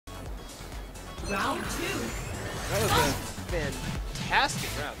Round 2. That was a fantastic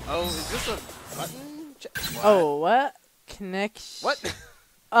round. Oh, is this a button? What? Oh, what? Connection. What?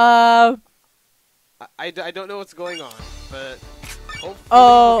 I don't know what's going on, but hopefully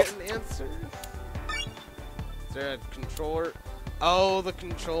we'll get an answer. Is there a controller? Oh, the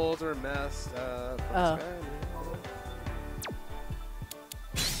controls are messed up. Oh.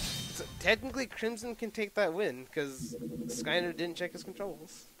 So technically, Crimson can take that win because Skynerd didn't check his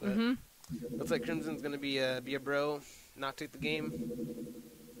controls. But looks like Crimson's gonna be a bro, not take the game.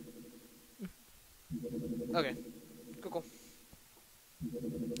 Okay, cool.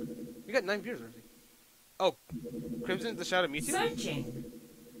 We got 9 viewers already. Oh, Crimson's the Shadow Mewtwo? Searching.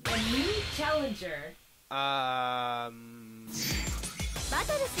 A new challenger. Are you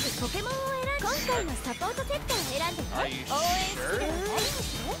sure?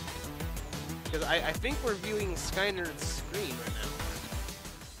 Because I think we're viewing Skynerd's screen right now.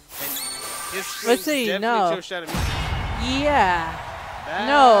 And his screen Let's see, definitely shows Shadow Mewtwo. Yeah. That's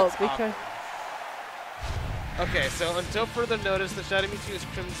No, because... Okay, so until further notice, the Shadow Mewtwo is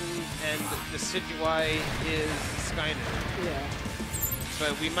Crimson and the Decidueye is Skynerd. Yeah.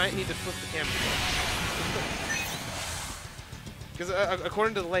 But we might need to flip the camera. Because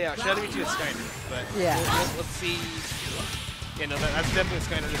according to the layout, Shadow Mewtwo is Skynerd. But yeah. let's see. Yeah, no, that's definitely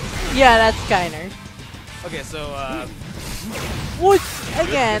Skynerd. Yeah, that's Skynerd. Okay, so Once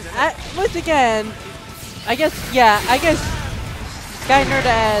again, I guess Skynerd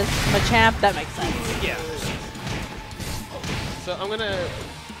as Machamp, that makes sense. yeah. So I'm gonna. I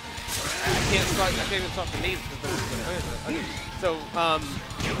can't even talk the names because okay. So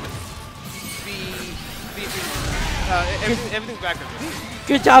everything's backwards.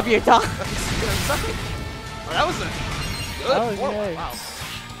 Good job, your dog. Oh, that was a good forward. Wow.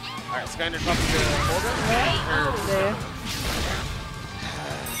 All right, Skynerd popping the forward. There.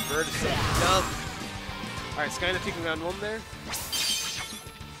 Bird is so dumb. All right, Skynerd taking round 1 there.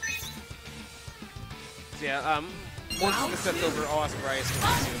 So yeah, once this set's over, I'll ask Bryce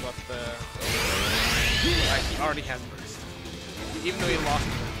what to do about the. He already has burst, even though he lost.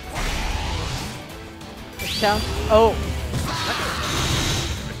 Down. Oh.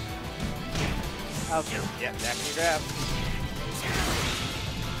 Okay. Yeah, back in your grab.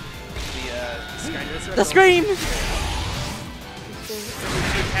 The scream.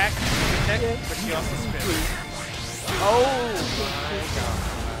 She attack, but she also spins. Oh my god.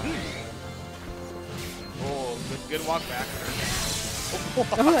 Oh, good walk back.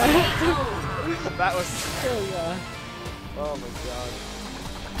 That was. Oh my god.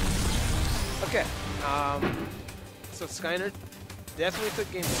 Okay. So Skynerd definitely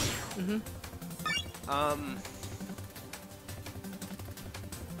took game 1.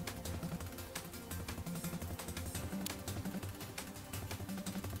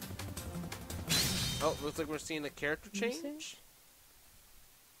 Oh, looks like we're seeing a character change.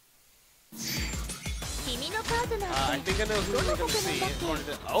 I think I know who we're going to see.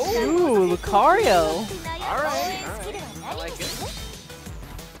 Ooh, Lucario. Alright. I like it.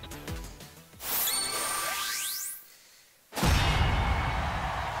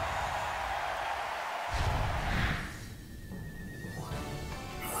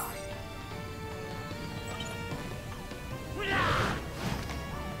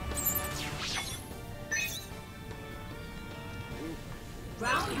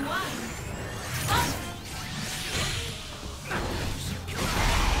 Round 1.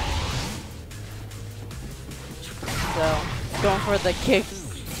 So, going for the kicks.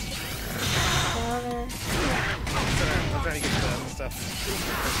 I'm trying to get the stuff.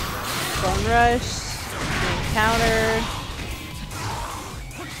 Bone rush. Being countered.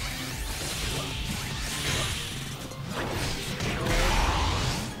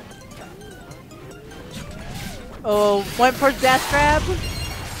 Oh, went for dash grab.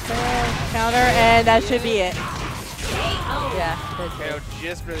 Counter, and that should be it. Yeah, that's Okay, it.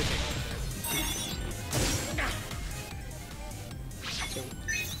 just really big.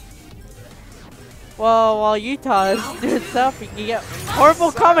 Well, while Utah's doing stuff, you can get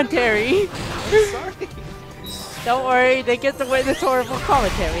horrible commentary. Sorry. Don't worry, they get to witness horrible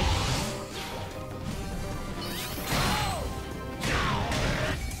commentary.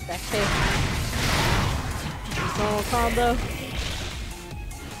 Back kick. Normal combo.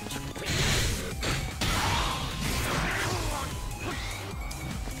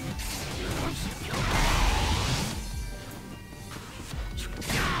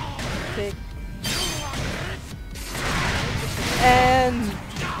 Kick. And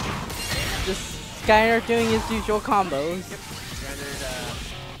just Skynerd doing his usual combos. Yep.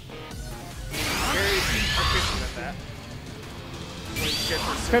 Very proficient at that.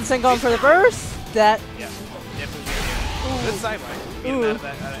 Crimson going for the burst. That. Yeah, definitely. Good sideline. Get him out of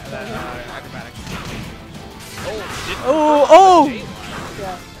that acrobatics. Oh!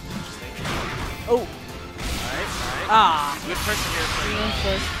 Yeah. Oh. Alright. Ah. Good pressure here for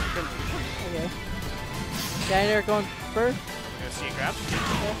Okay. Skynerd going first. Gonna see a grab.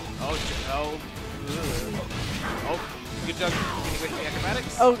 Yeah. Oh, good job getting away from the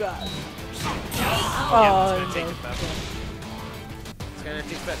acrobatics. Oh god. Yeah, Oh, it's gonna take it though. Skynerd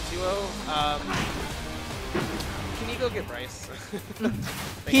takes that 2-0. Can you go get Bryce?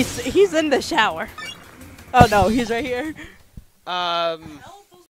 He's in the shower. Oh no, he's right here.